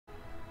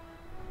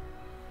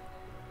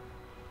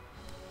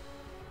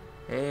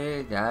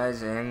Hey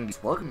guys, and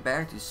welcome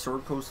back to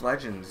Sword Coast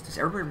Legends. Does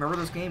everybody remember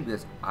this game?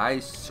 Because I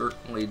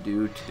certainly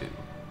do too.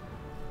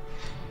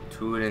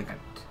 To an extent.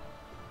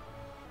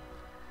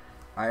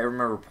 I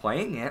remember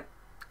playing it.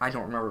 I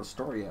don't remember the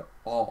story at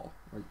all.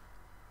 Like,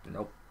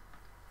 nope.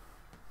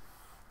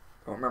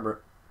 Don't remember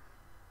it.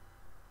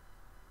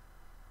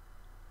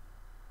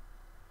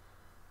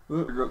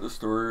 We'll figure out the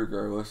story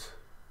regardless.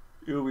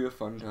 It'll be a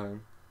fun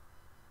time.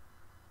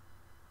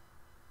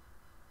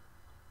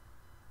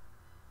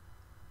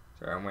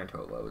 Sorry, I'm waiting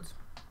until it loads.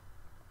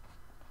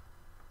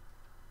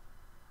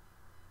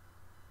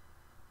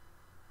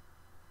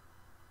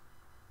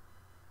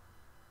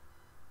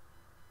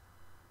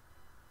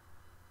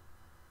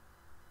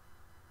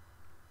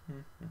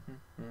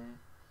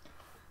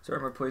 So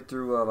I'm gonna play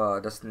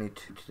through Destiny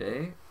 2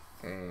 today,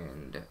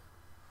 and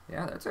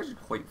yeah, that's actually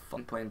quite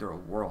fun playing through a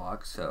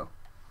Warlock. So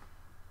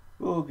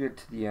we'll get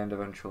to the end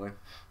eventually.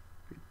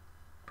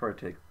 Probably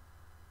take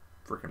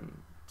freaking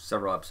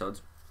several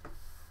episodes,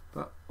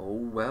 but oh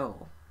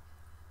well.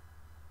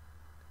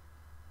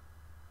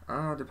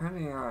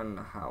 Depending on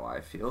how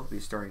I feel, I'll be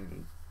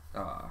starting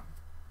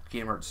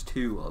Game Hearts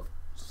 2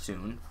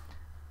 soon,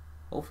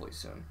 hopefully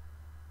soon.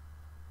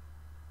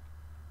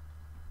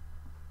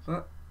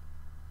 But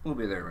we'll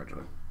be there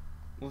eventually.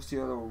 We'll see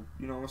how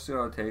we'll see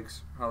how it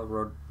takes, how the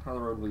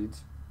road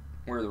leads,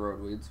 where the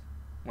road leads,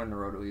 when the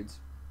road leads.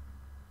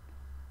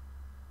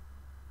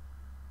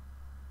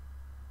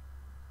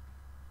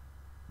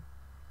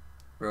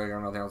 Really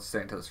got nothing else to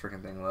say until this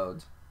freaking thing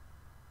loads.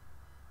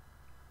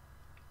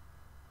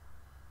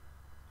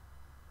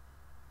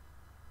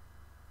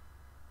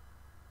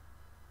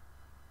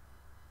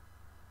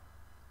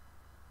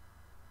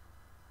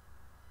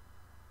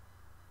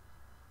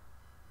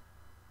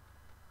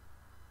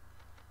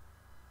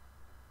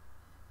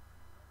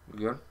 We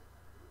good?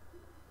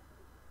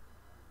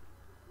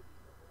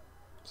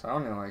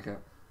 Sounding like it.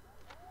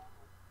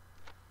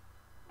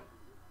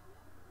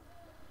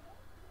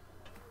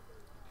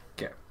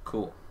 Okay,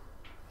 cool.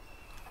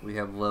 We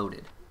have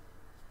loaded.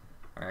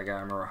 Alright, I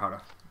gotta remember how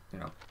to,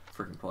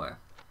 freaking play.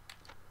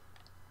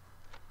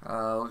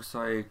 Looks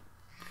like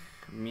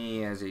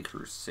me as a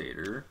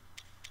Crusader.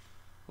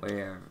 We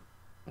have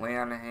Lay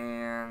on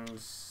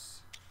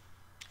Hands,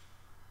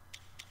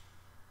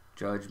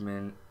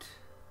 Judgment.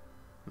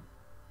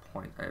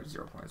 Point. I have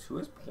 0 points. Who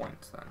has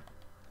points then?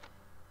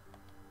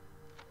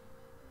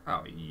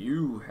 Oh,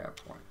 you have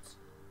points.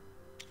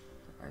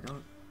 I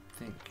don't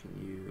think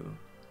you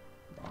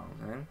belong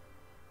then.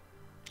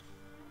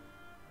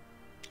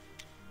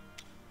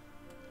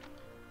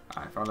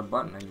 I found a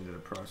button I needed to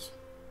press.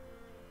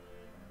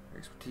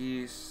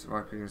 Expertise.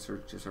 While picking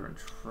search just certain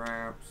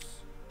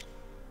traps.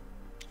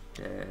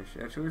 Dash.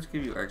 Actually, let's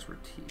give you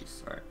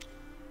expertise. Alright.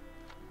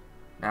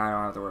 Now I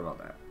don't have to worry about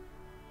that.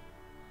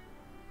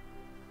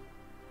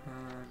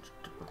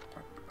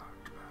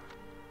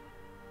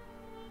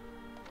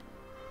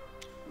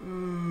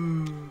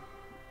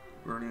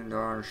 Burning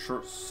Dawn,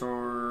 short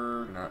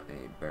sword, not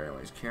any better than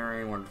he's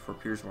carrying. 1 to 4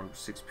 piercing, 1 to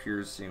 6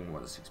 piercing,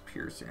 1 to 6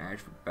 piercing.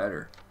 Actually,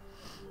 better.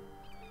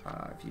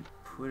 If you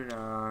put it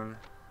on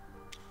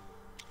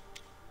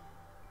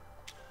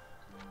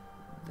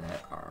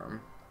that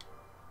arm,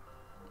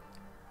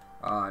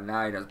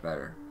 now he does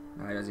better.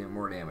 Now he does even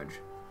more damage.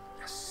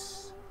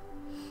 Yes.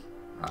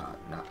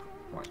 Not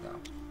point though.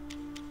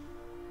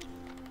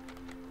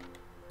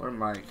 What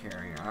am I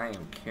carrying? I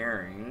am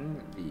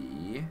carrying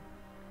the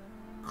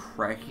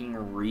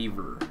Cracking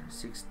Reaver.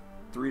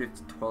 3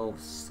 to 12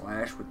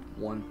 slash with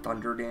 1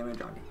 thunder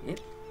damage on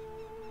hit.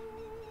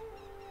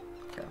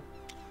 Okay.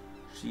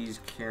 She's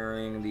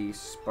carrying the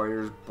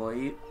Spider's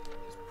Bite.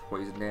 It's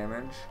poison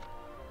damage.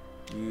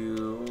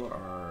 You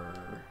are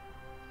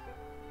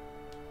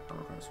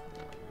Armor Class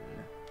 1.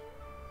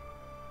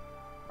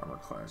 Armor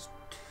Class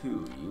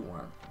 2. You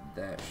want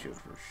that shield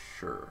for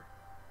sure.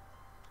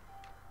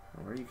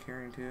 What are you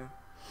carrying to?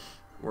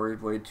 Warrior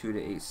Blade 2 to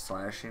 8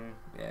 slashing.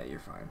 Yeah, you're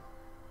fine.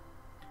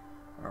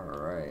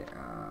 Alright,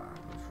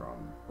 what's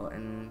wrong?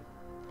 Button.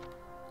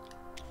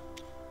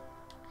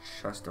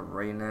 Chest of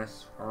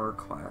Readiness. Armor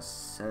Class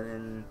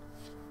 7.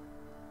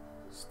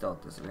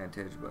 Stealth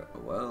disadvantage, but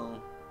oh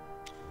well.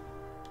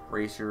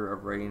 Bracer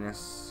of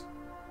Readiness.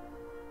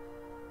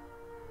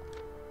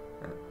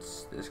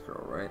 That's this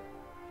girl, right?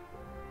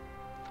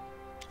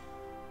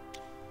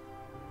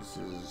 This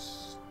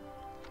is...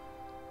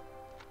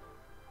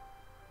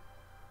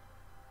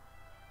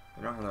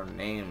 I don't have their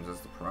names,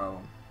 that's the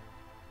problem.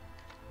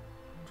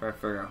 I'm trying to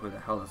figure out who the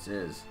hell this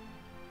is.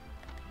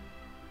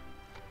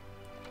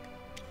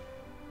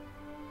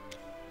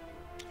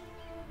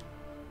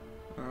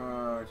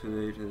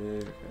 Today,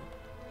 okay.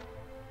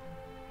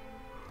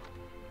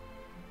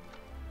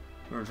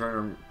 I'm trying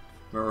to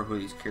remember who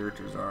these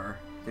characters are.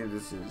 I think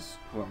this is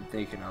who I'm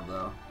thinking of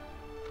though.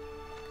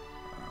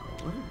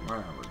 What did my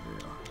armor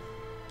do?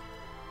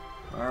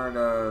 My armor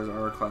does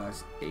armor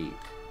class 8.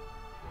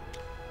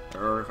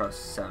 Or class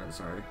 7,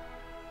 sorry.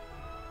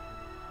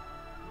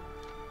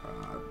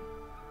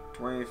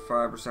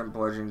 25%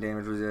 bludgeoning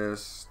damage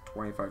resist,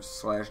 25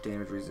 slash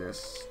damage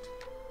resist.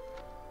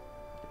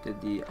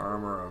 did the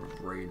armor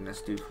of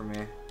readiness do for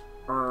me?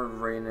 Armor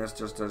of readiness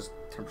just does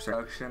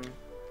 10% action.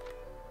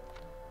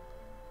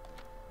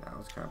 That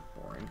was kind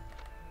of boring.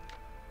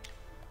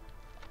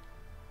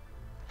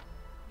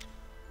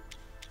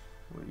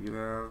 What do you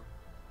have?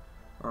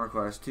 Armor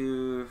class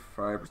 2,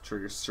 5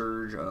 trigger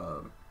surge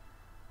of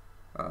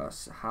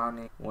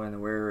Sahani. When the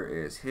wearer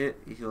is hit,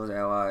 he heals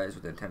allies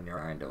within 10 to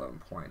 11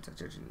 points.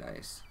 That's actually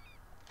nice.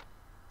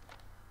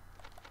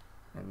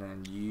 And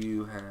then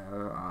you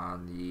have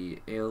on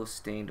the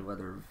ale-stained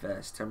leather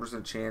vest,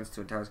 10% chance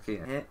to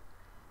intoxicate and hit.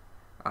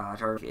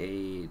 Target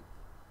a,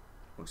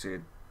 looks like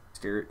a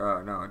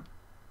stereo, no,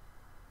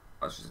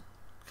 it's just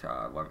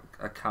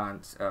a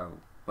con,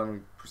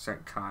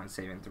 11% con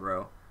saving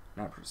throw,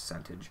 not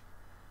percentage.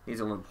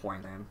 Needs a 1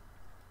 point then.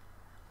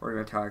 We're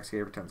going to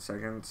intoxicate for 10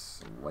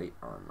 seconds. Light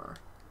armor.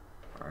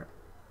 Alright.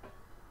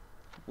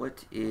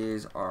 What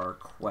is our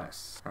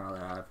quest? Now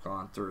that I've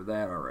gone through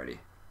that already.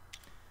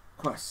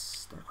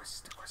 Quest.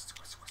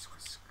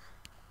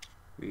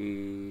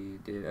 We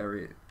did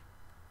everything.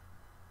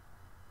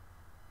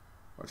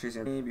 While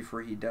chasing me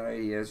before he died,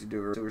 he has to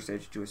do a silver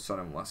statue to his son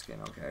in Luskin.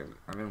 Okay,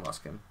 I'm in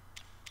Luskin.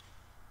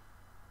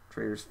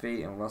 Trader's fate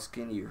in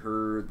Luskin. You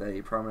heard that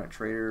a prominent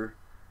trader,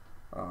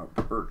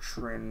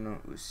 Bertrand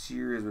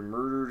Usir, has been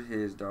murdered.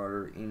 His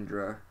daughter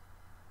Indra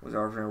was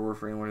offering a reward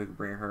for anyone who could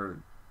bring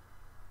her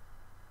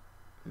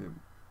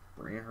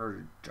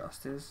to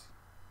justice.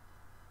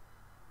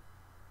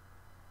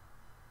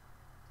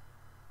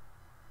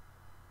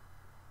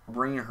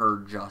 Bring her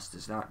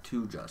justice, not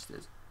to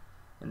justice.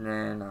 And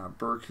then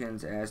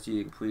Birkins asked you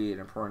to complete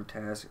an important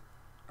task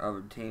of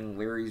obtaining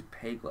Larry's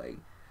peg leg.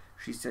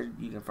 She said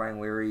you can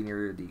find Larry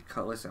near the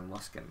Cutlass and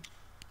Luskin.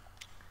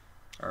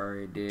 I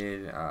already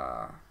did.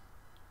 I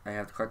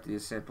have to collect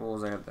these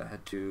samples. I have to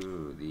head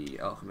to the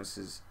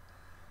Alchemist's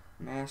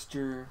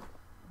Master.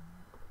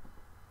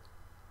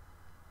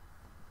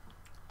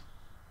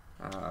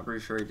 I'm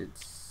pretty sure I did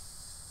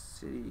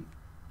City.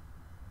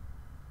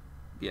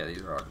 Yeah,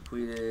 these are all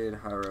completed.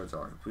 High Road's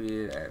all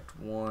completed. Act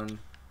 1.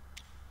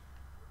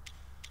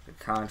 The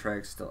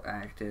contract's still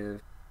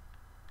active.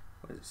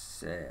 What does it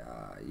say?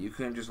 You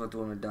couldn't just let the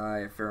woman die.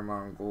 A fair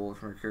amount of gold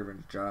from her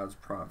caravan's jobs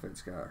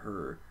profits got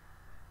her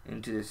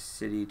into the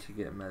city to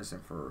get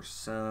medicine for her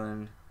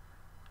son.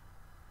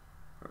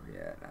 Where are we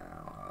at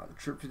now? The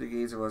trip to the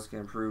gates of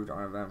Luskin proved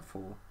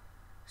uneventful,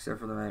 except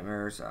for the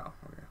nightmares. Oh,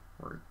 okay.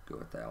 We're good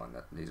with that one.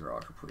 These are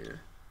all completed.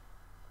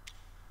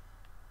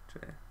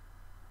 Okay.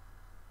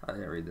 I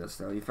didn't read this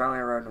though. You finally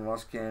arrived in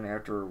Luskin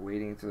after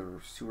wading through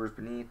the sewers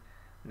beneath.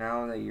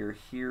 Now that you're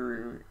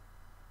here,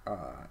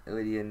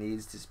 Lydia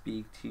needs to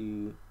speak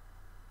to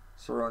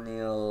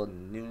Soronil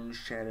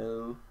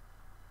Noonshadow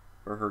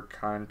for her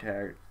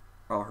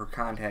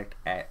contact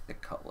at the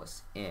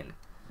Cutlass Inn.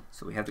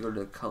 So we have to go to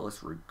the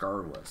Cutlass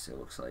regardless, it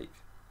looks like.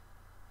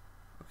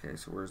 Okay,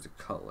 so where's the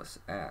Cutlass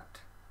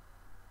at?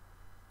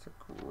 It's a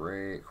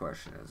great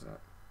question, isn't it?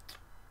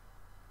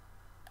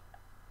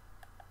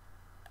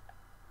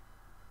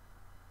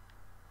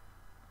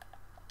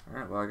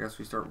 Alright, well I guess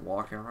we start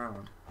walking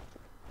around.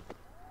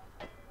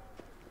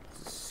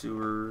 The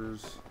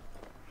sewers.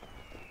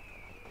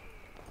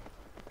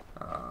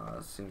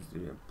 Seems to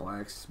be a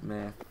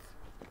blacksmith.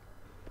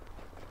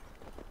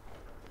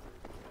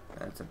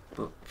 That's a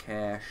book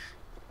cache.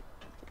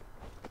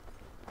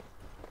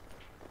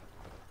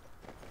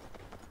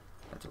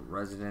 That's a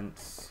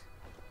residence.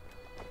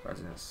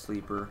 Resident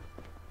sleeper.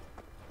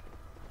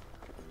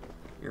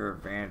 You're a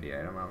vanity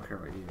item, I don't care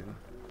about you.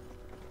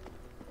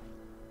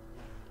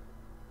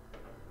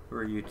 Who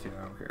are you two?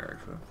 I don't care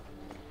actually.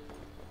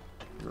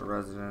 There's a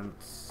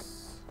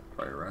residence.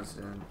 Probably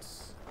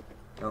residence.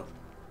 Nope.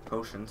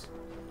 Potions.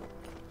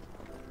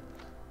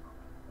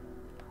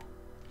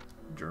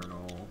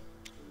 Journal.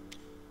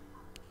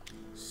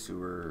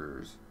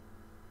 Sewers.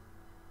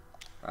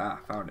 Ah,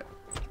 found it.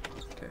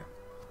 Okay.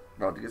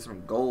 About to get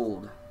some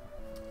gold.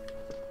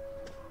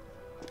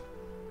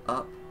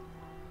 Up.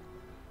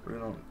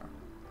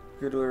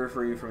 Good delivery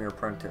for you from your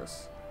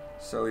apprentice.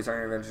 So he's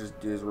hiring adventures to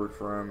do his work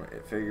for him.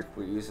 It figured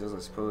what uses. I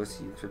suppose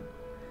he could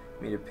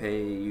me to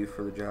pay you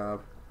for the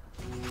job.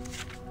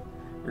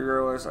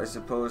 Regardless, I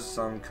suppose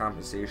some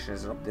compensation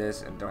is up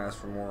this, and don't ask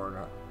for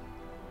more.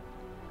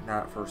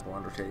 Not for a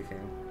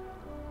undertaking.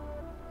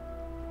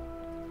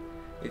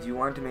 If you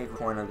want to make a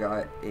point, I've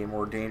got a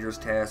more dangerous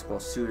task well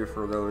suited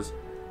for those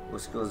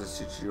with skills that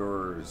suit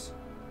yours.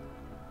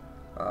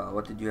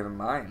 What did you have in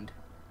mind?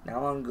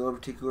 Not long ago, a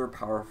particular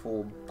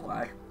powerful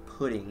black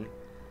pudding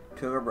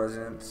took up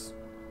residence.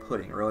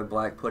 Pudding, really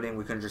black pudding.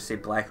 We couldn't just say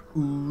black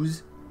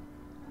ooze.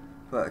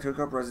 But it took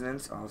up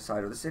residence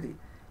outside of the city,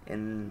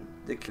 in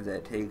the cave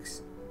that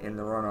takes in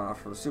the runoff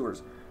from the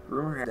sewers.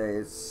 Rumor has it that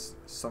it's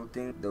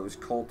something those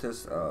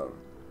cultists of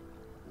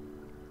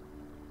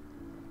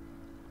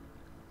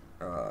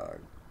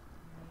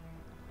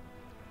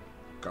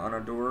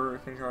Ganador, I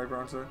think how I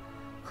pronounce it,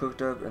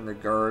 cooked up, and the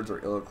guards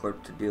are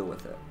ill-equipped to deal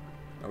with it.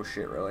 Oh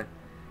shit, really?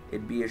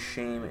 It'd be a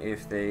shame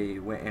if they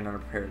went in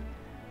unprepared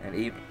and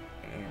ate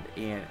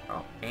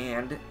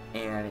and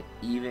an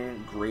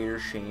even greater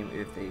shame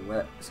if they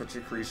let such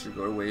a creature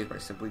go to waste by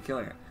simply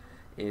killing it.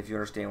 If you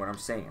understand what I'm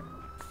saying.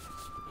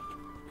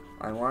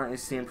 I want a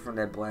sample from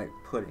that black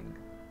pudding.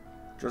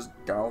 Just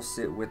douse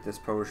it with this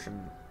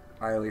potion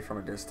idly from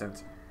a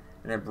distance,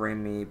 and then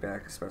bring me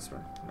back a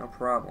specimen. No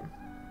problem.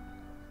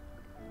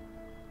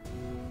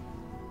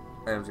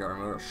 Items got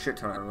removed. A shit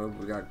ton of removed.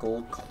 We got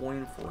gold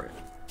coin for it.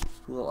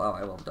 Cool. Oh,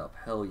 I leveled up.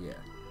 Hell yeah.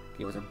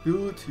 Give us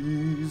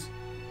abilities.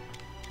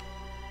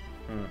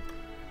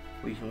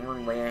 We can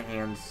learn Lay on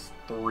Hands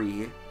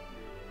 3.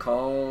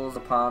 Calls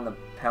upon the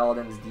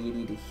paladin's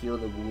deity to heal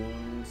the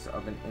wounds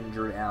of an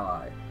injured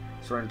ally.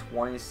 Starting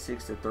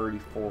 26 to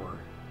 34.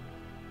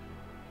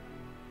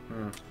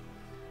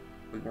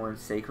 We can learn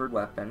Sacred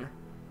Weapon,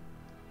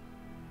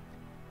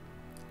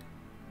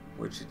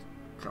 which is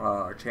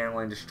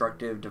channeling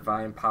destructive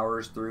divine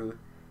powers through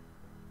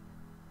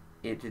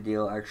it to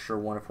deal extra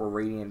 1-4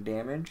 radiant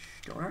damage.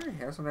 Don't I already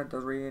have something that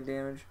does radiant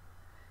damage?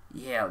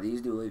 Yeah,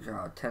 these do like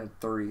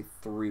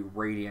 1033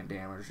 radiant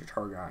damage to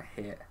target on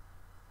hit.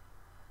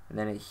 And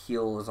then it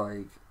heals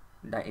like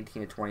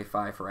 19 to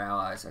 25 for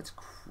allies. That's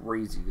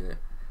crazy good.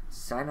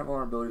 Sign of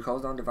Vulnerability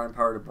calls down divine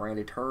power to brand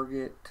a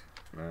target.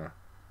 We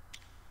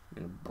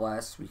can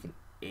bless, we can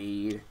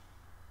aid,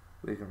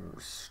 we can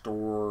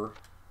restore.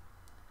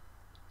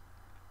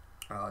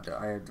 I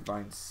have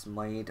Divine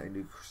Smite, I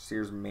do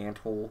Seer's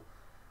Mantle.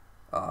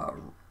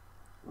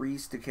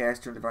 Reese to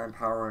cast your divine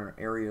power in an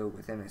area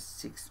within a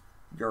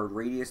 6-yard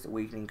radius,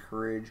 awakening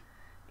courage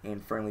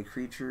and friendly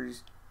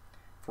creatures.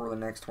 For the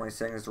next 20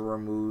 seconds, the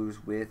room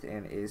moves with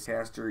and is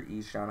caster.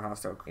 Each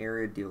non-hostile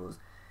area deals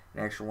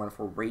an extra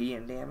 1-4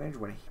 radiant damage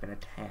when an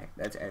attack.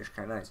 That's actually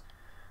kind of nice.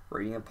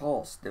 Radiant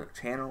Pulse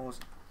channels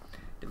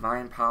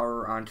divine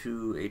power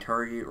onto a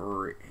target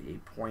or a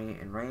point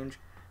in range.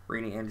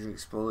 Radiant energy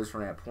explodes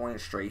from that point,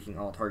 striking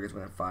all targets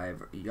within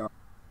 5 yards.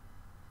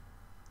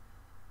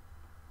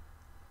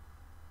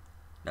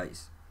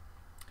 Nice.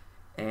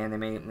 And they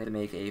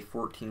make a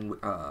 14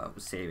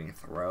 saving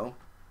throw.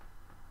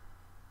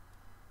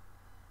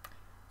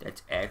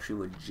 That's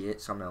actually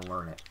legit, so I'm gonna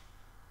learn it.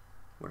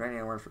 What do I need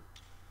to learn for?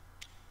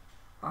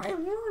 I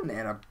learned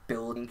that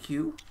ability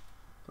queue.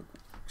 Look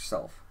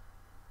yourself.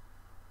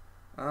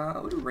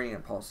 We'll do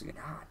Radiant Pulse again.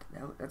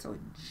 That's a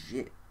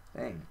legit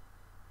thing.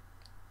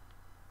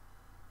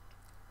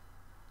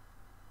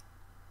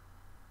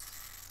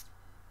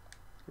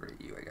 Where are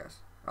you, I guess?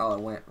 Oh,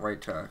 it went right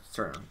to a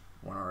certain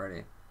one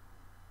already.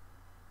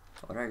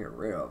 What did I get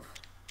rid of?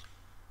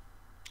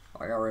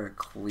 Oh, I got rid of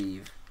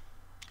Cleave.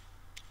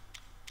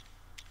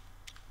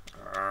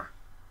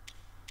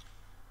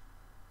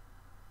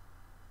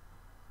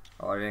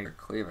 Oh, I didn't get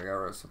Cleave. I got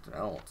rid of something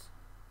else.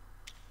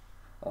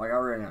 Oh, I got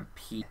rid of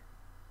P.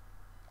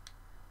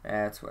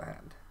 That's what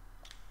happened.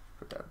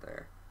 Put that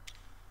there.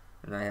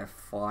 And I have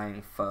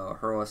Flying Foe.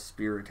 Hurl a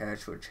spear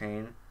attached to a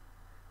chain.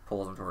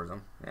 Pulls them towards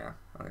them. Yeah,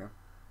 okay.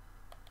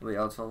 Anybody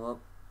else level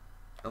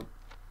up?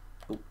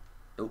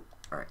 Nope.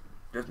 Alright,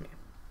 just me.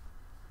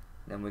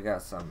 Then we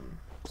got some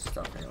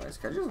stuff anyways.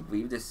 Can I just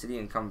leave the city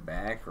and come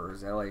back? Or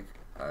is that like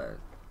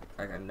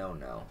a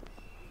no-no?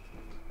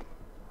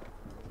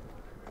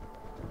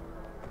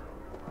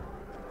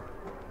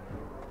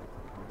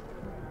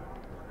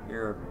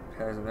 You're a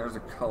peasant. There's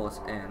a Cullis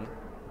Inn.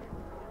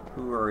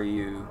 Who are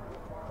you?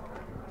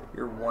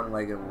 You're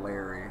one-legged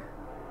Larry.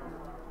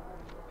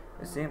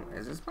 Is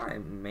this my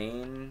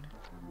main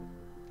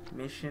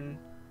mission?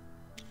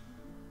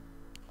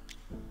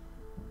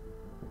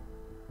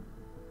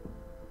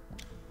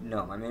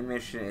 No, my main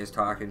mission is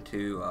talking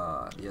to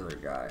the other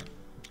guy.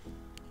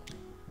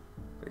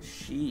 But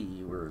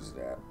where's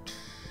that?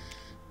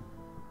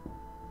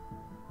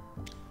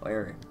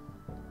 Larry.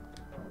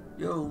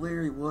 Yo,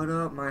 Larry, what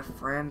up, my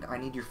friend? I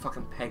need your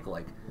fucking peg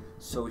leg.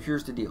 So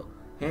here's the deal.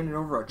 Hand it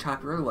over, I'll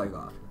chop your other leg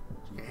off.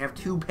 You can have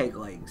 2 peg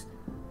legs.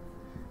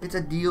 It's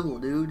a deal,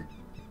 dude.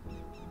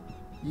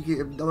 You get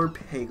another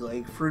peg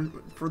leg for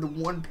the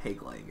 1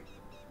 peg leg.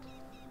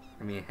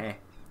 I mean, hey.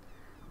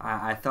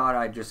 I thought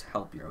I'd just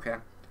help you, okay?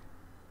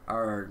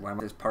 Alright, my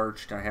mouth is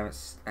parched. I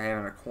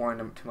haven't a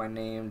coin to my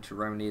name to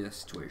remedy the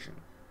situation.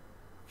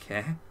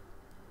 Okay?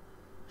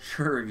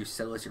 Sure, you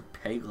sell us your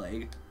peg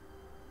leg.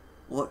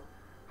 What?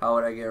 How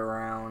would I get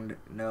around?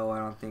 No, I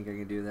don't think I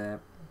can do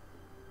that.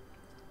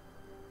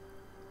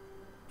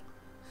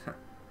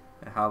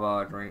 How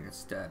about a drink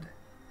instead?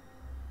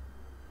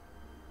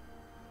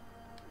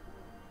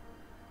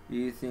 Do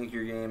you think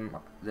your game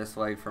this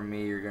light from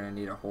me, you're gonna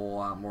need a whole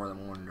lot more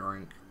than 1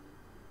 drink?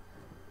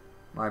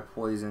 My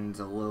poison's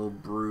a little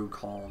brew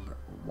called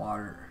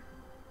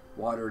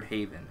Watered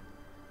Haven.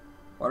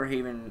 Watered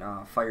Haven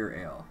Fire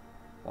Ale.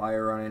 Why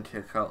run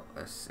into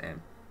Cutlass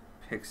and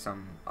pick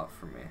some up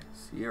for me?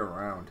 See you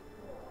around,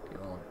 you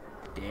little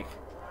dick.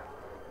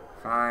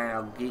 Fine,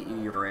 I'll get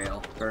you your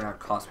ale. Better not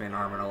cost me an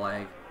arm and a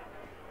leg.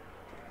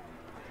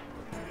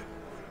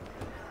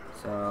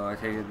 So I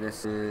take it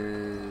this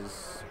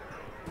is.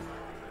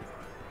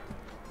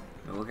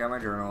 Look at my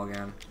journal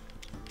again.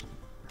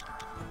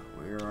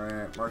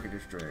 We're at Market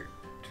District.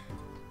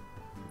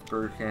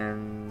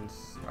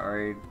 Birkins.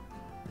 Alright.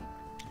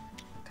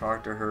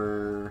 Talk to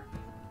her.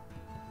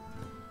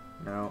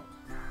 No.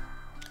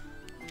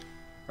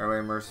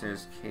 Fairway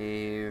Mercer's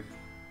Cave.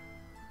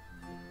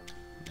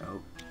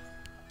 Nope.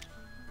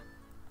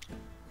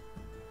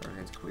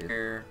 Birkins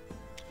clear.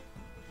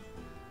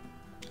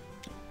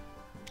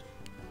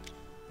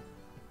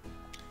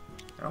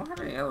 I don't have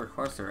any other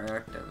quests that are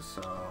active,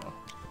 so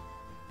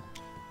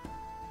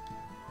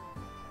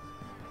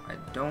I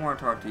don't want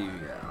to talk to you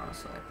yet,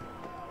 honestly.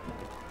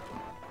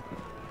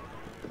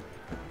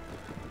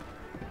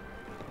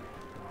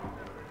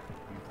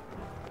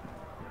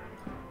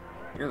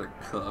 You're the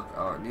cook.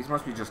 Oh, these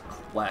must be just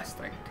quests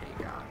I can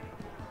take on.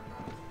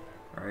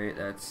 Alright,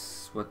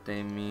 that's what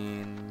they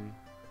mean.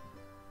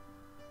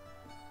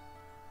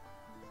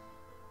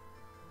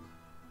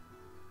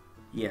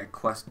 Yeah,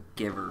 quest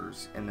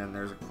givers, and then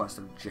there's a quest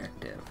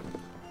objective.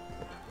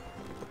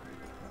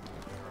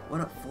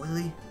 What up,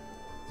 Foily?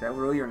 Is that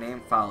really your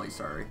name? Folly,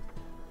 sorry.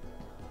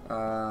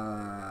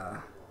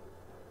 Well,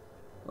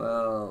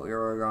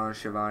 Uragon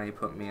Shivani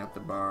put me at the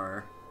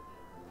bar.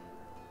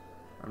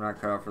 I'm not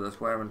cut out for this.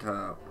 What happened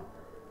to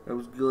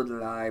those good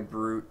lie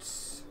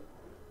brutes?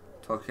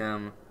 Took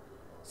him.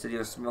 Said he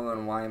was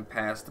smuggling wine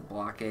past the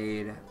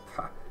blockade.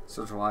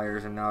 Such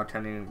liars, and now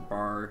attending the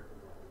bar.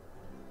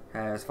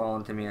 Has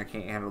fallen to me. I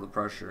can't handle the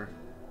pressure.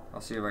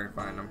 I'll see if I can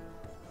find him.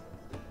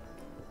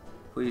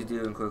 Please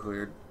do, and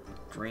quickly.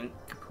 Drink,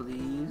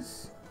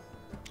 please.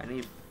 I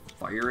need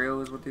fire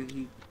ale, is what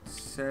he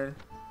said.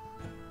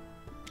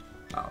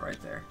 Oh,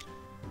 right there.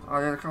 Oh,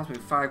 that cost me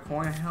 5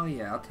 coin. Hell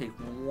yeah, I'll take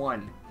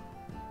 1.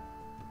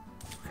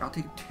 I'll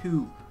take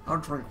 2. I'll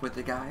drink with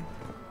the guy.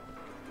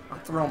 I'll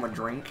throw him a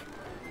drink.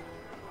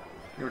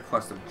 Your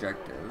quest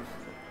objective.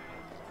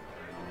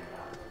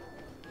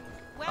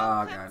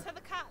 Welcome to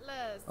the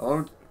Cutlers. Oh.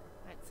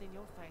 I've seen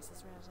your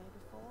faces round here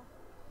before.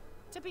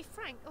 To be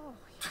frank, oh,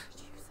 you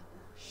could use a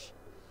wash.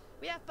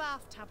 We have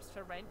bathtubs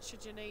for rent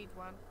should you need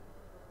one.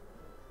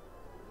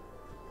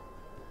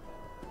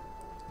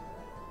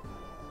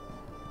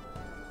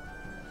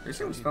 You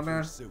see we smell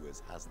bad?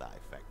 Sewers has that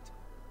effect.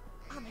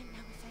 I meant no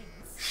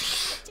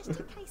offence. But just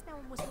in case no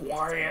one was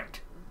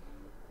Quiet.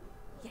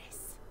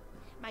 Yes.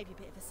 Maybe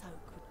a bit of a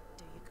soak would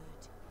do you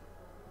good.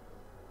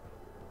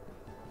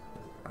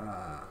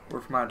 We're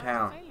from out of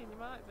town. Feeling you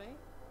might be.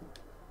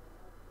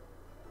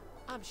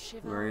 I'm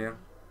Shiva. Where are you?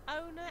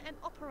 Owner and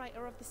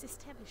operator of this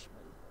establishment.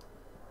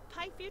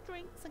 Pay for your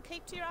drinks and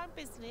keep to your own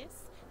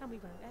business, and we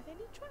won't have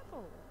any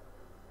trouble.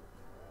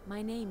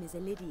 My name is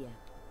Lydia.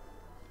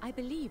 I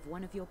believe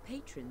one of your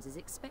patrons is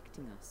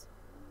expecting us.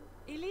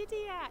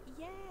 Lydia,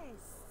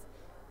 yes.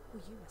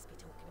 Well, you must be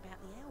talking about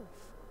the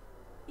elf.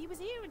 He was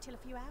here until a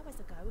few hours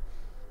ago,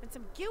 and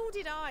some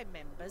Gilded Eye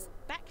members,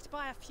 backed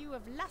by a few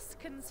of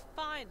Luskan's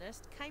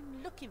finest,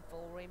 came looking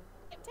for him.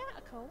 Kept out,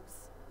 of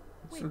course.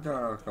 So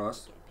down, of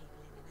course. Get people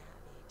in and out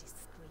of here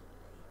discreetly.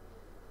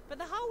 But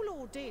the whole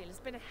ordeal has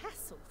been a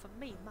hassle for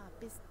me and my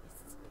business.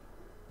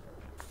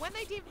 When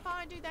they didn't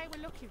find who they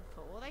were looking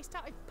for, they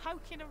started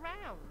poking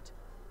around.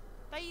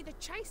 They either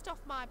chased off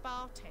my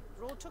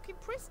bartender or took him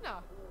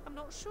prisoner. I'm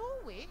not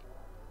sure which.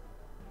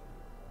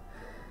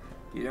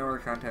 Do you know where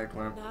contact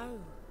went? No,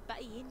 but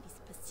he in his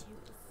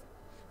pursuers.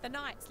 The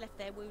knights left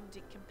their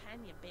wounded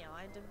companion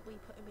behind and we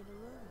put him in a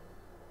room.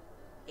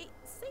 It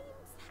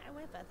seems,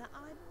 however, that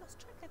I lost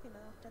track of him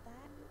after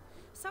that.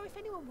 So if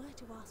anyone were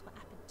to ask what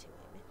happened to him,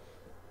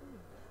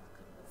 I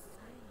couldn't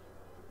say.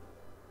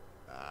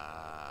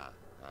 Ah,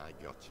 I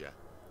gotcha.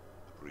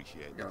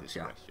 Appreciate the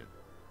discretion.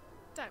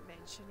 Don't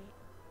mention it.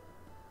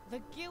 The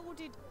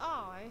Gilded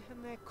Eye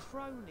and their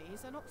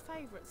cronies are not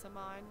favourites of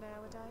mine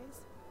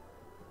nowadays.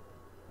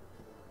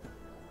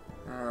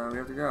 We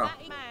have to go.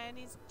 That man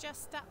is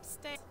just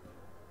upstairs.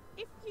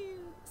 If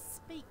you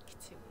speak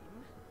to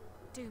him,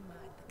 do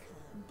mind the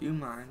curtain. Do you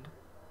mind?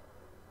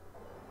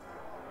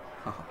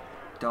 Oh,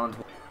 don't.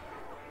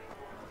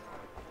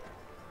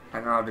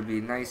 I know how to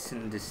be nice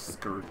and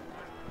discreet.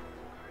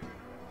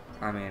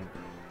 I mean,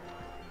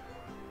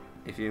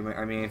 if you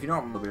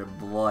don't have a bit of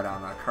blood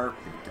on the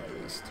carpet,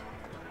 at least.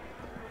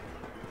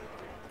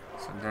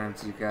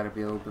 Sometimes you gotta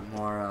be a little bit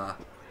more,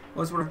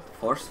 what's the word?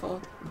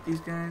 Forceful with these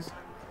guys?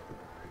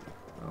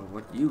 Oh,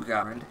 what you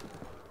got, friend?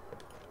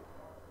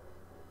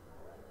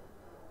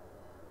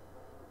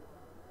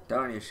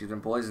 Telling you, she's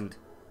been poisoned.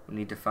 We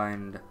need to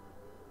find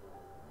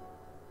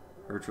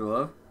her true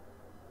love.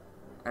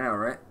 I know,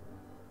 right?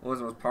 What was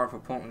the most powerful,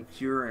 potent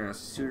cure, and a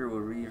suitor will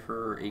relieve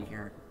her aching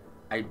heart?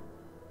 I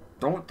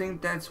don't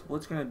think that's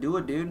what's gonna do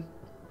it, dude.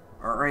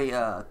 Alright,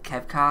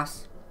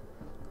 Kevkos.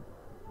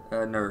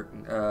 No,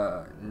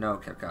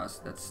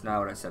 Kevkos. That's not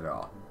what I said at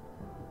all.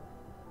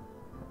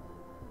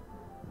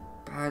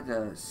 By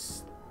the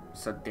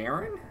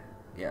Darren?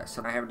 Yeah,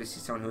 so I happen to see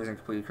someone who isn't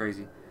completely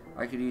crazy.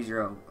 I could use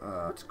your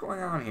help. What's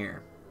going on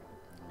here?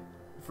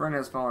 A friend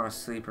has fallen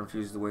asleep and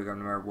refuses to wake up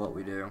no matter what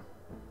we do.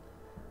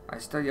 I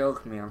study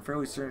alchemy. I'm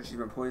fairly certain she's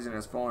been poisoned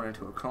and has fallen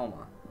into a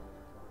coma.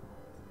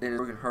 It is a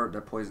broken heart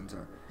that poisons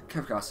her.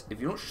 Kevkos, if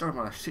you don't shut up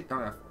on a shit,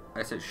 I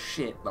said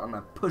shit, but I'm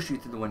gonna push you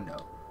through the window.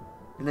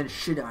 and then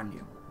shit on you.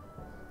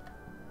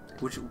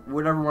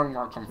 Whatever one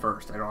want to come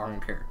first. I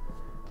don't care.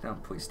 No,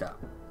 please stop.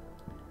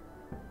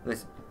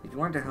 Listen, if you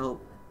want to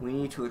help, we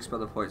need to expel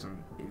the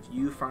poison. If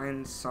you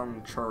find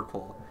some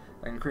charcoal,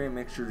 I can create a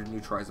mixture to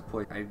neutralize the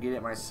poison. I get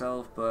it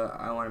myself, but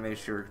I want to make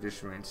sure the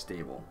condition remains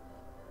stable.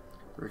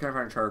 Where can I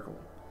find charcoal?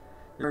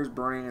 There's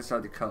burning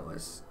inside the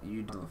cutlass.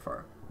 You do the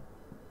fire.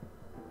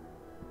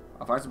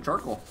 I'll find some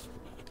charcoal.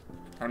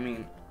 I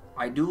mean,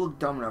 I do look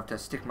dumb enough to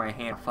stick my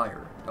hand on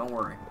fire. Don't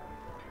worry.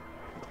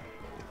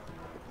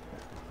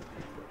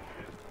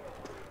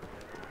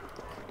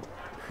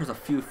 There's a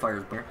few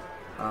fires here.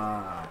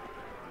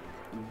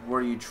 What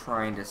are you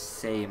trying to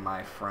say,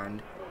 my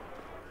friend?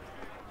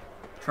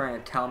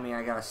 Trying to tell me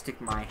I gotta stick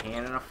my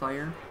hand in a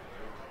fire?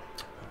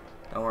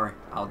 Don't worry,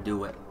 I'll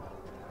do it.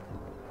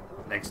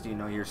 Next thing you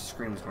know, your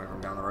screams coming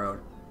from down the road.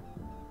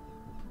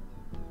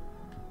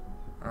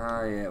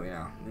 Yeah, we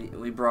know.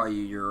 We brought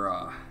you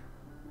your,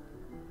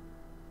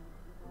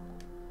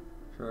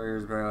 Sure,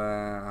 here's,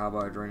 how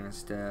about a drink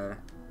instead?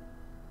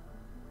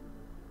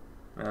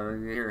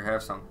 Here,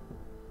 have some.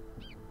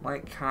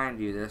 Might kind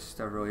you, this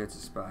stuff really hits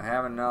the spot.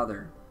 Have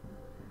another.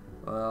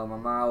 Well, my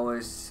mom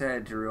always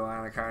said to rely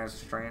on the kindness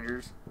of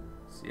strangers.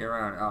 See you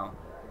around. Oh.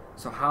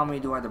 So how many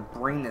do I have to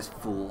bring this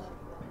fool?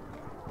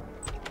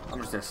 I'm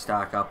just gonna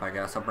stock up, I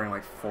guess. I'll bring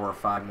like 4 or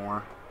 5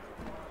 more.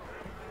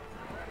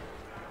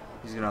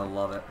 He's gonna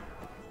love it.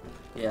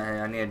 Yeah,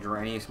 hey, I need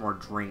some more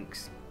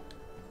drinks.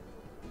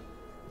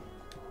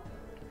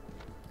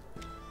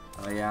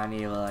 Oh yeah, I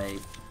need like...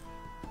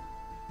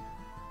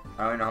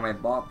 I don't know how many I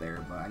bought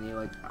there, but I need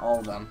like all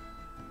of them.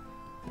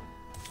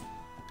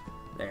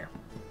 There.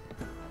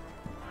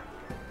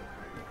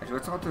 Actually,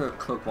 let's talk to the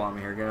cook while I'm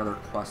here. Get another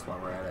quest while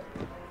we're at it.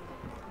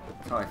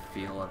 That's how I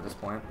feel at this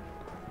point.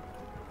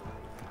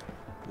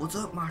 What's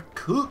up, my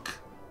cook?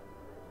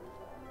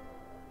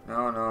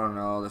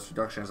 No. This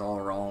reduction is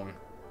all wrong.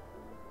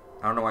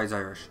 I don't know why he's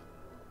Irish.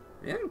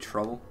 Are you having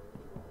trouble?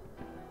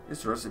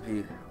 This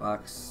recipe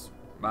lacks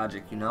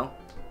magic, you know?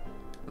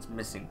 What's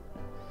missing?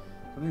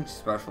 Something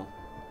special.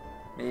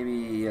 Maybe,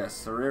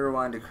 yes, a rare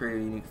wine to create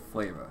a unique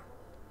flavor.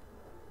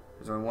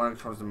 There's only one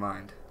that comes to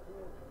mind.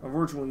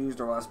 Unfortunately, we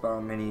used our last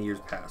bottle many years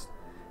past.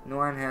 No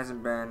wine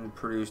hasn't been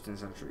produced in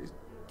centuries.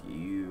 Do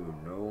you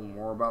know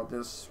more about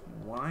this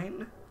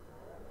wine?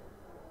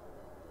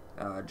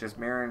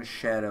 Jasmine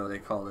Shadow, they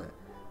called it.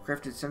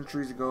 Crafted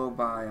centuries ago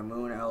by a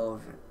moon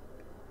elf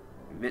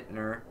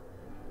vintner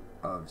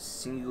of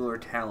singular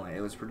talent.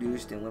 It was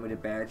produced in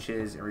limited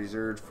batches and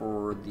reserved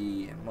for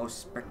the most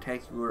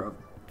spectacular of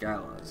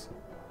galas.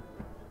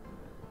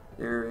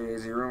 There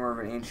is a rumor of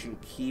an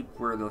ancient keep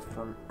where the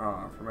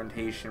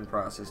fermentation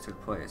process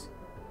took place.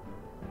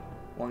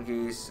 One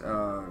case,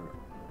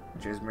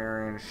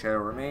 Jasmine Shadow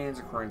remains,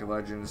 according to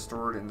legend,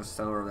 stored in the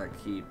cellar of that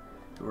keep.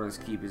 Where this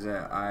keep is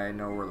at, I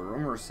know where the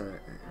rumors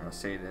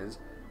say it is.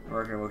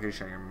 Marking a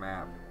location on your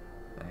map.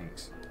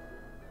 Thanks.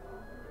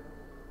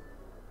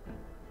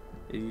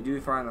 If you do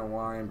find the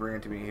wine, bring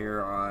it to me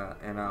here,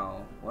 and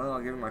I'll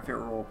give you my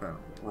favorite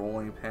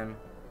rolling pin.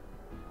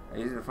 I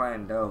used it to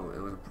find dough. It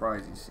was a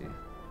prize, you see.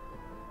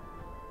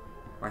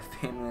 My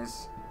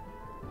famous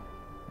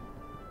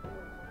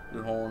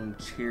Holland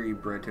cherry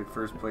bread took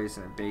first place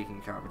in a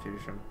baking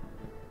competition.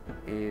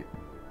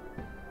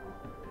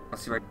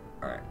 Let's see if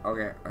alright,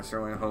 okay. I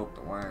certainly hope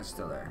the wine is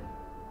still there.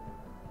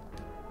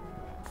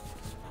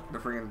 The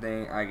freaking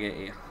thing, I get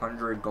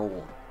 100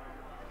 gold.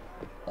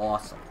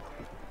 Awesome.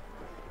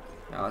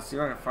 Now let's see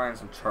if I can find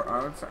some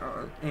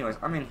anyways,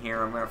 I'm in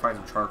here. I'm gonna find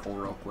some charcoal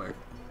real quick.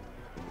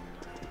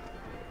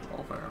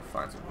 Hopefully I can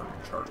find some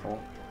freaking charcoal.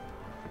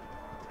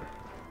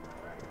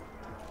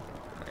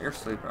 You're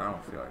sleeping. I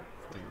don't feel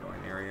like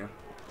going near you.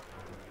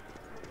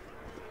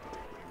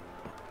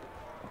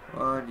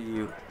 What do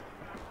you...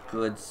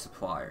 Good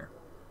supplier.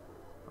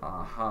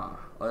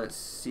 Let's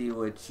see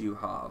what you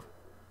have.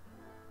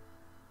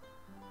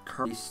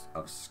 Curse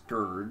of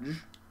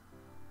Scourge.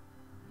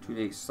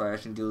 2d8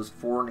 slash and deals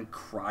 4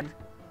 necrotic.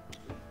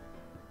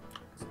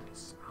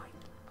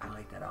 I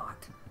like that a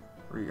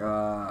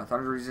lot.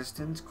 Thunder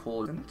resistance,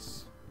 cold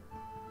resistance.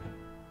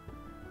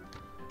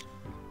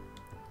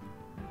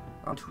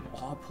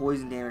 All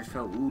poison damage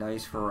fell. Ooh,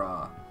 nice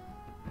for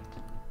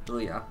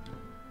Ilya.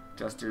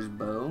 Jester's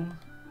bow.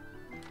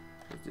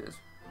 What's this?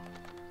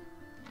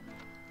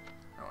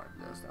 I want to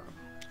do this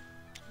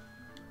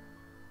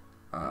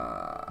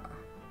now.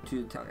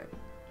 To the target.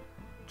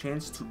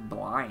 Chance to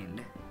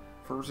blind.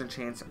 4%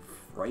 chance of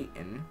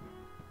frighten.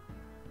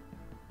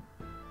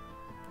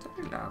 It's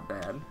actually not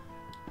bad.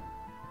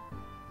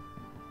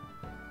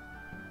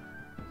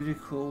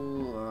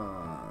 Critical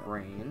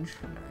range.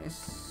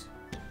 Nice.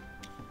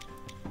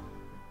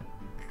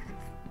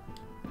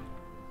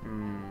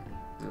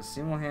 Is it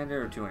single-handed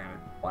or two-handed?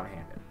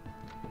 One-handed.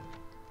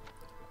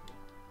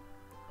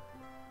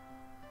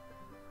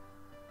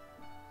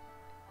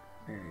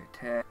 Parry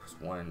attack.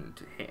 +1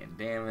 to hit and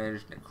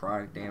damage.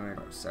 Necrotic damage.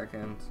 5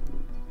 seconds.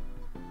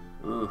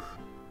 Oof.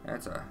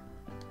 That's a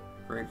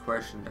great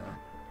question to...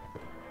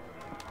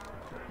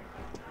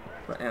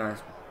 But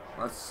anyways,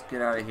 let's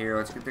get out of here.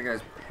 Let's get the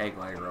guy's peg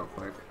leg real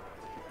quick.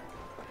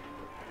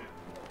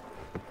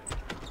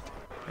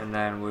 And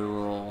then we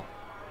will...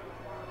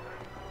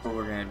 What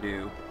we're gonna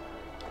do.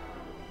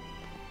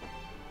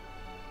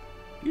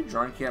 You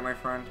drunk yet, my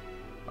friend?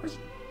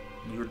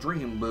 You were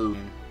drinking booze.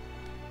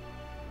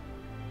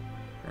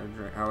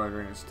 How about I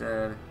drink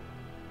instead?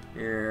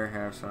 Here,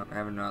 have some.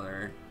 Have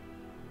another.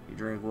 You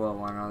drink what?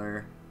 One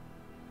other.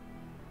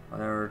 I'll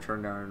never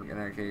turn down. In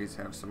that case,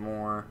 have some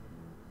more.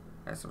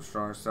 Add some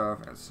strong stuff.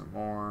 Add some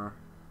more.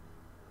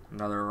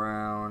 Another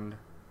round.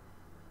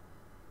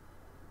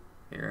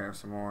 Here, have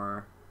some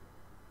more.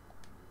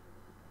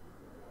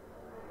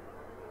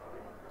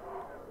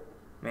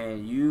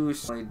 Man, you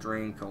certainly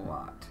drink a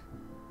lot.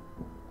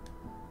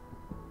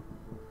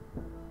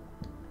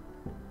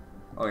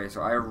 Okay,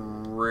 so I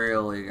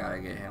really gotta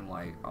get him,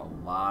 like, a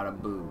lot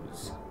of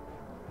booze.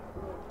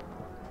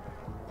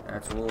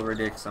 That's a little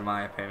ridiculous in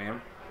my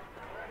opinion.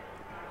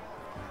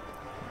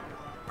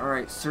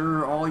 Alright,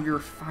 sir, all your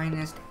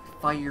finest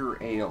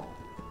fire ale.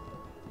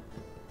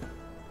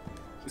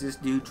 This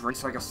dude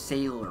drinks like a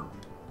sailor.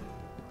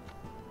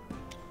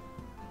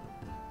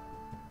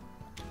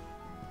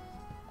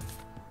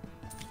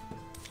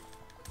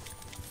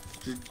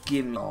 Just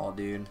give me all,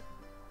 dude.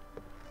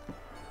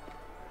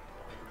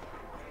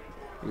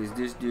 Because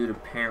this dude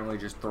apparently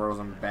just throws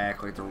them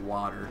back like they're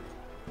water.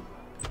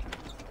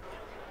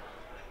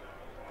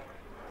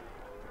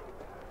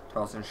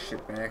 Tossing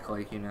shit back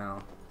like, you know.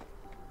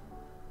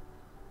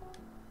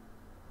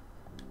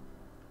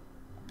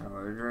 How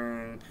about a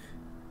drink?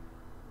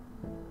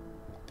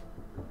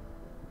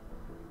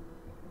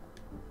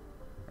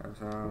 Have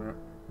some.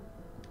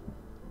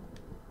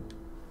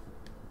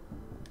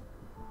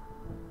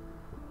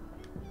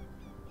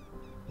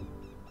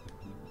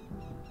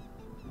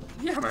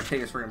 Yeah, I'm gonna take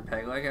his freaking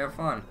peg leg, have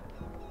fun.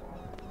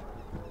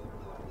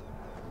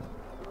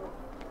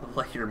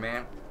 Later,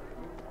 man.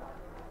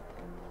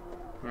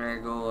 I'm gonna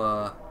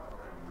go,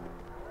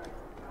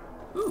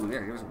 ooh,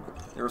 yeah,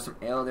 there was some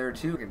ale there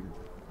too. I can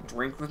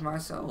drink with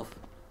myself.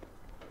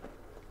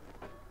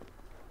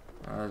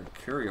 The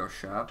curio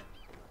shop.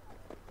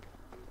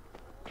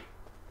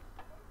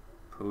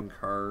 Food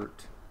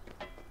cart.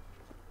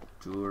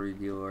 Jewelry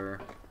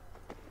dealer.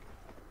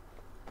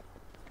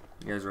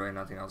 You guys really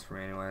nothing else for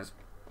me anyways.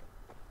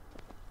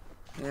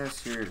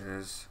 Yes, here it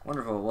is.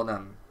 Wonderful, well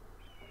done.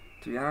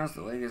 To be honest,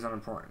 the lake is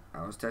unimportant.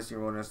 I was testing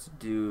your willingness to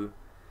do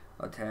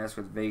a task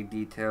with vague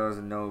details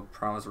and no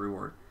promise of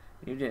reward.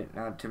 You didn't,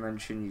 not to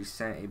mention you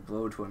sent a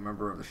blow to a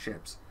member of the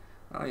ships.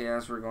 Oh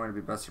yes, we're going to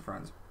be best of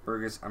friends.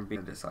 Burgess, I'm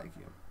beginning to dislike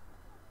you.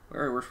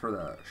 Larry works for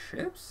the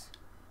ships?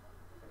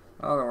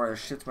 Oh, don't worry, the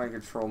ships might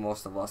control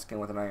most of Luskin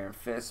with an iron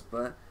fist,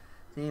 but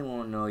they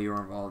won't know you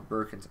were involved.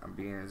 Burkins, I'm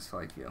beginning to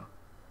dislike you.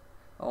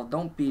 Oh,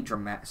 don't be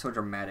so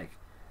dramatic.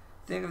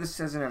 Think of this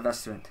as an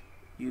investment.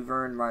 You've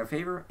earned my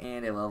favor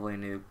and a lovely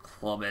new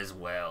club as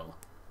well.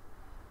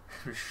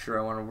 I'm sure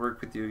I want to work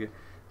with you again.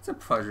 It's a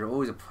pleasure,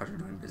 always a pleasure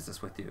doing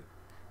business with you.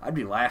 I'd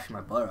be laughing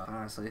my butt off,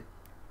 honestly.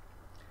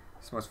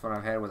 It's the most fun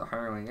I've had with a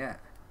hireling yet.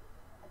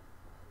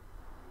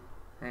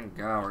 Thank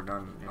God we're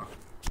done, you know.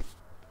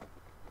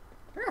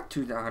 I got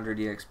 200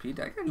 EXP. Did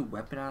I get a new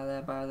weapon out of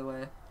that, by the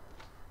way?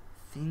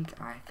 I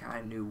think I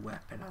got a new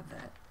weapon out of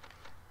that.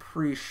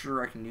 Pretty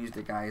sure I can use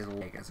the guy's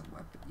leg as a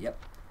weapon. Yep.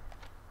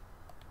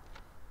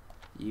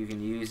 You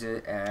can use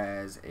it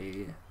as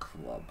a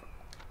club.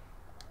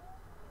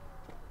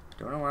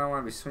 Don't know why I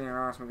want to be swinging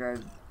around some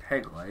guy's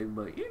peg leg,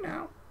 but you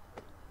know.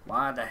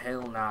 Why the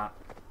hell not?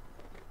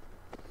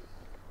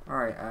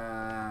 Alright,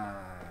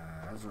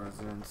 that's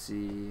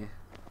residency.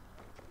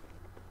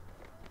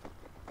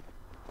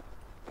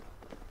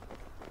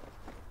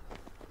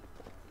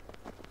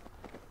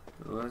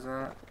 Who was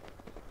that?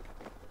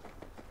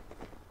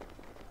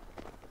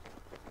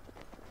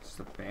 Just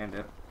a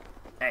bandit.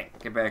 Hey,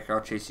 get back here,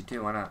 I'll chase you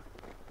too, why not?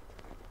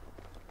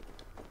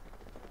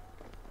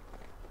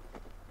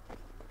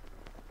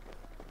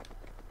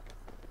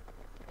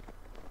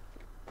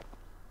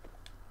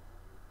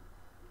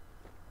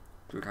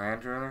 Can I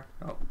enter in there?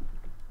 Oh.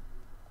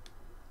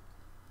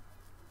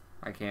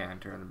 I can't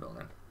enter in the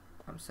building.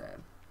 I'm sad.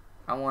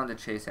 I wanted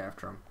to chase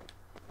after him.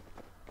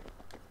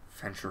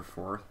 Venture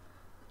forth.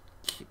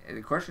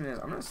 The question is,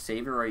 I'm going to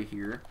save it right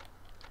here.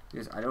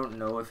 Because I don't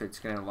know if it's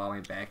going to allow me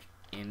back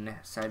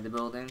inside the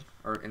building.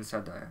 Or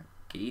inside the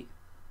gate.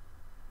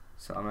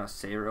 So I'm going to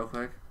save it real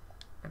quick.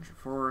 Venture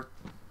forth.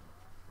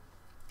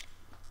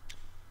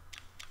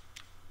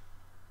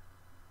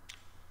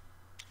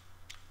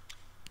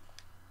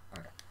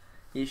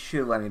 He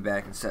should let me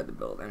back inside the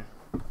building.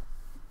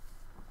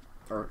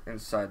 Or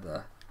inside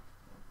the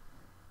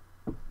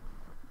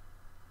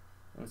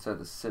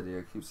city.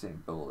 I keep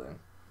saying building.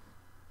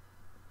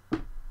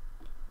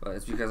 But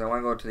it's because I want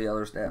to go to the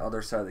other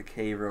side of the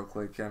cave real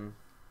quick and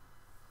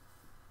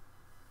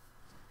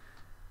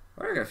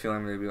I got a feeling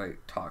I'm gonna be like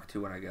talked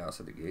to when I get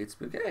outside the gates,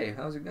 but hey,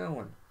 how's it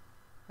going?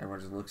 Everyone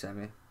just looks at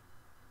me.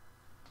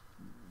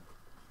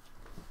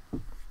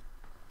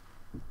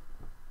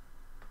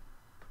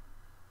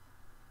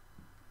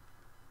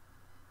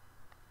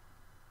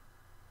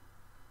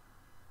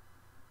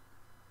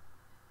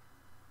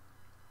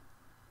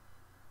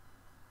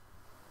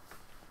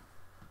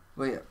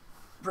 But yeah,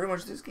 pretty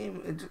much this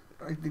game,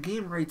 the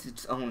game writes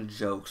its own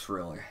jokes,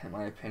 really, in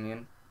my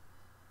opinion.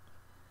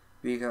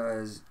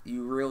 Because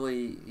you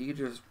could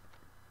just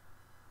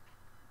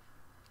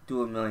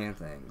do a million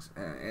things.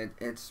 And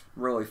it's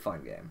really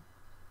fun game.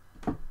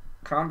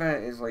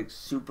 Combat is like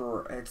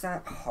super, it's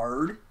not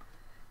hard.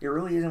 It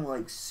really isn't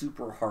like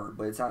super hard,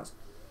 but it's not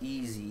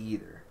easy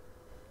either.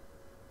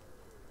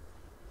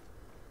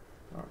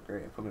 Oh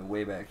great, it put me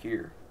way back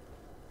here.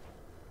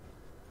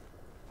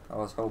 I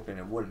was hoping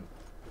it wouldn't.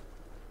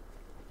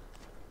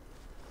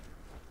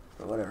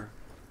 But whatever.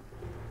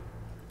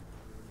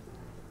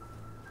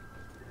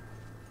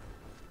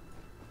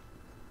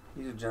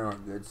 These are general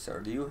goods,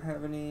 sir. Do you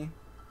have any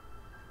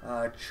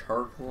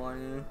charcoal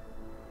on you?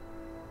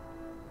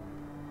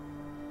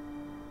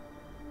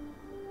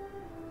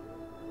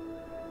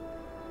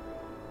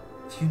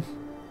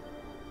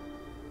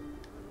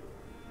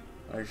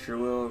 I sure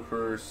will, of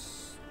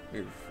course.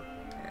 Yeah.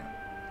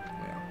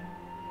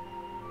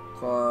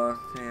 Cloth,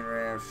 hand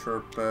wrap,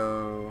 short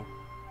bow,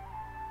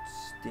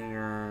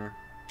 stinger,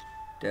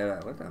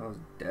 deadeye. What the hell is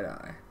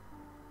deadeye?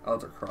 Oh,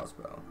 it's a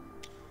crossbow.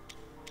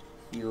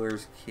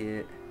 Healer's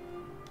kit.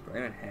 Do I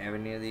even have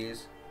any of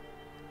these?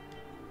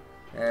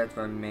 That's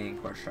my main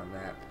question on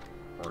that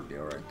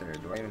ordeal right there.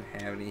 Do I even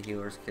have any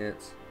healer's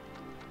kits?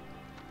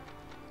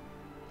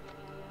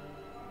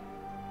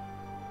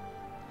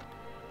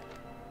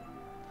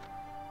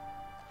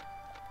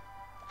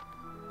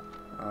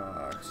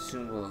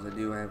 Consumables, I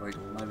do have like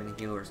 11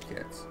 healer's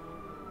kits.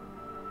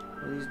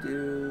 What do these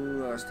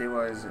do?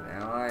 Stabilize an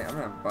ally. I'm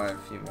gonna buy a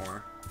few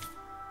more.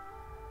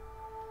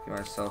 Get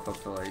myself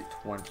up to like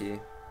 20.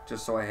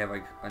 Just so I have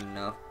like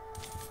enough.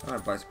 I'm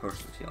gonna buy some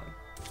potions of healing.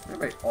 I'm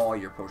gonna buy all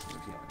your potions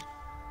of healing.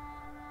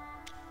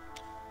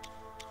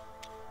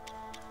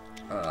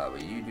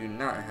 But you do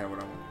not have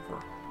what I'm looking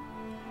for.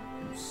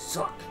 You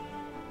suck.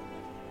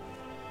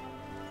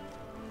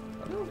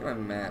 Let me look at my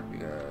map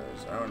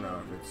because I don't know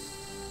if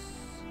it's...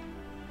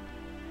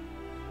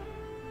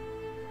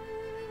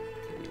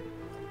 Okay.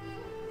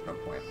 No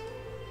point.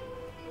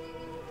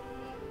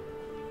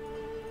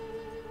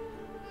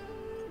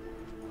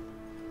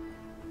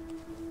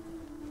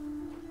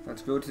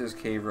 Let's go to this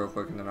cave real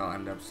quick and then I'll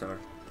end the episode.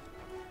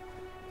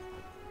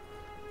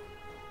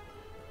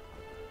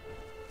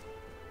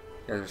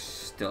 You guys are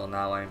still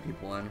not letting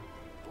people in.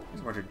 There's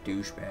a bunch of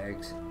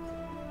douchebags.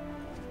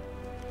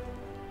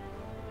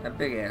 That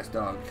big ass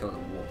dog killed a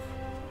wolf.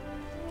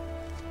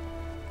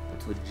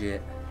 That's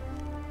legit.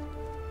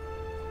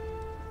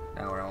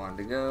 Now where I wanted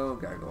to go,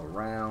 gotta go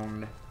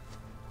around.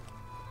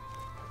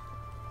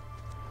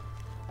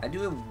 I do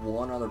have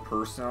one other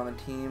person on the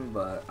team,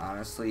 but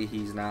honestly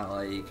he's not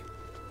like...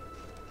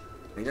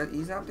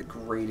 He's not the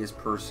greatest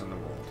person in the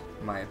world,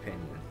 in my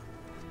opinion.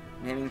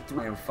 Having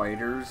 3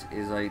 fighters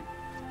is like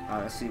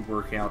honestly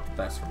working out the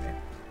best for me.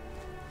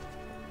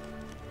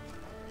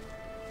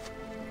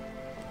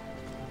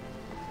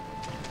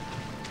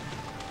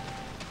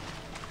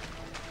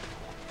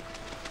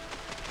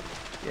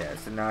 Yeah,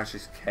 it's the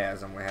noxious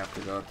chasm we have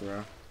to go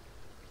through.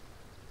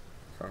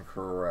 If I'm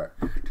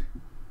correct.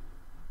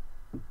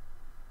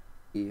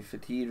 The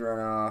fatigued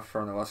runoff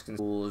from the Luskan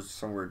pool is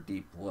somewhere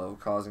deep below,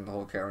 causing the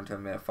whole cavern to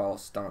emit a foul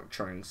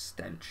stomach-churning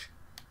stench.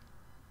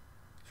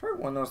 It's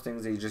probably one of those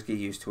things that you just get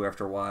used to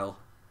after a while.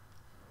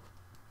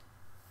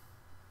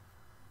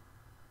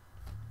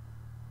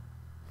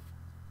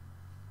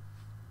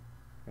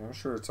 I'm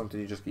sure it's something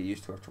you just get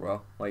used to after a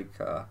while. Like,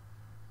 I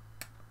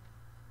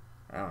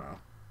don't know.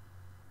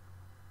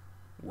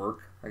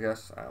 Work, I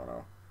guess? I don't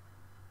know.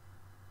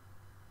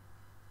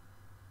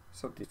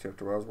 Something you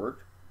after a while's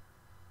work.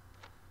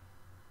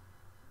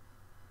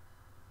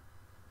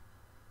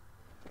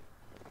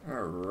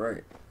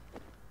 Alright.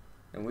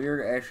 And we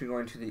are actually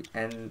going to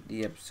end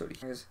the episode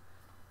here.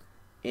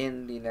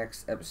 In the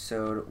next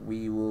episode,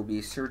 we will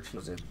be searching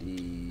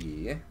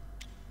the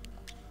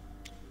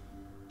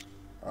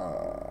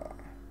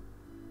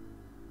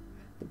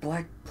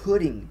black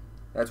pudding.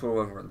 That's what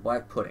we're looking for, the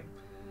black pudding.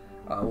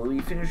 We'll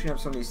be finishing up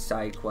some of these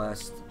side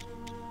quests.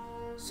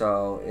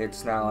 So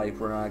it's not like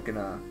we're not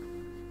gonna,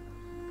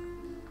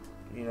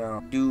 you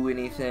know, do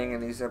anything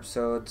in these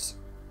episodes.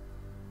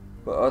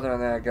 But other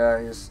than that,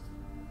 guys,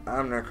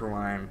 I'm Necro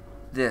Lion.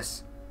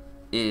 This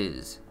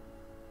is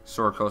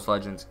Sword Coast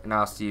Legends, and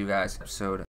I'll see you guys in episode